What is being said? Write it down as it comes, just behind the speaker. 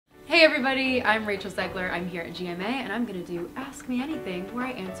everybody, I'm Rachel Zegler. I'm here at GMA and I'm gonna do Ask Me Anything, where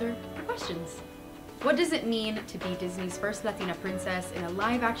I answer your questions. What does it mean to be Disney's first Latina princess in a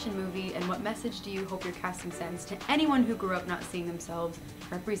live-action movie, and what message do you hope your casting sends to anyone who grew up not seeing themselves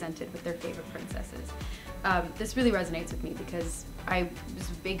represented with their favorite princesses? This really resonates with me because I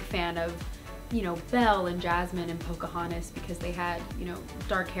was a big fan of, you know, Belle and Jasmine and Pocahontas because they had, you know,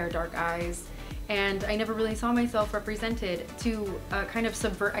 dark hair, dark eyes, and I never really saw myself represented. To kind of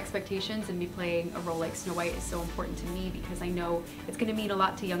subvert expectations and be playing a role like Snow White is so important to me because I know it's going to mean a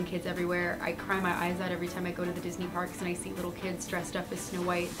lot to young kids everywhere. I cry my eyes out every time I go to the Disney parks and I see little kids dressed up as Snow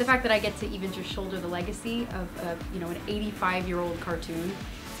White. The fact that I get to even just shoulder the legacy of you know, an 85-year-old cartoon,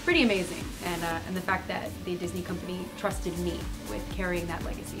 it's pretty amazing, and the fact that the Disney company trusted me with carrying that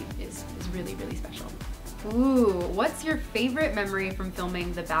legacy is really, really special. Ooh, what's your favorite memory from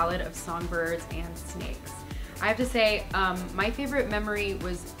filming The Ballad of Songbirds and Snakes? I have to say, my favorite memory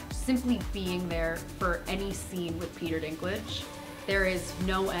was simply being there for any scene with Peter Dinklage. There is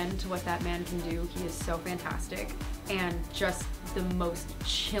no end to what that man can do. He is so fantastic, and just the most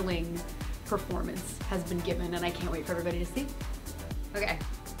chilling performance has been given, and I can't wait for everybody to see. Okay.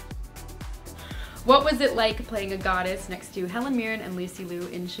 What was it like playing a goddess next to Helen Mirren and Lucy Liu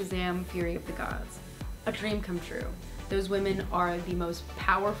in Shazam! Fury of the Gods? A dream come true. Those women are the most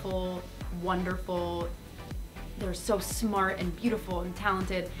powerful, wonderful, they're so smart and beautiful and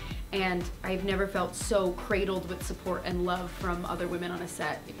talented, and I've never felt so cradled with support and love from other women on a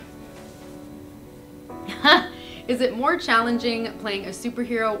set. Is it more challenging playing a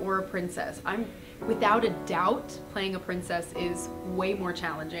superhero or a princess? Without a doubt, playing a princess is way more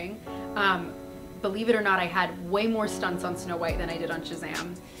challenging. Believe it or not, I had way more stunts on Snow White than I did on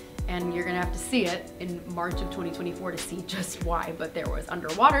Shazam. And you're gonna have to see it in March of 2024 to see just why. But there was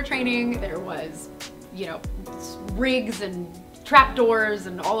underwater training, there was, you know, rigs and trapdoors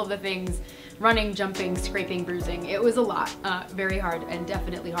and all of the things, running, jumping, scraping, bruising. It was a lot, very hard, and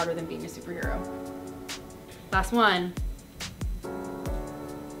definitely harder than being a superhero. Last one.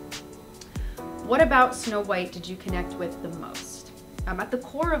 What about Snow White did you connect with the most? At the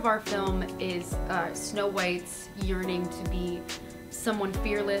core of our film is Snow White's yearning to be someone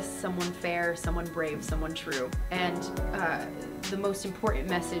fearless, someone fair, someone brave, someone true. And the most important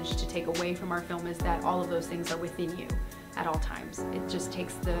message to take away from our film is that all of those things are within you at all times. It just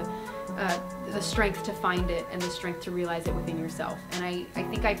takes the strength to find it and the strength to realize it within yourself. And I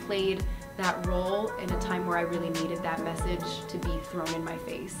think I played that role in a time where I really needed that message to be thrown in my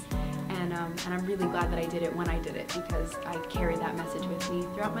face. And I'm really glad that I did it when I did it, because I carried that message with me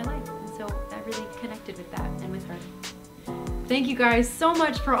throughout my life. And so I really connected with that and with her. Thank you guys so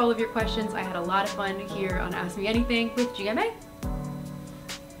much for all of your questions. I had a lot of fun here on Ask Me Anything with GMA.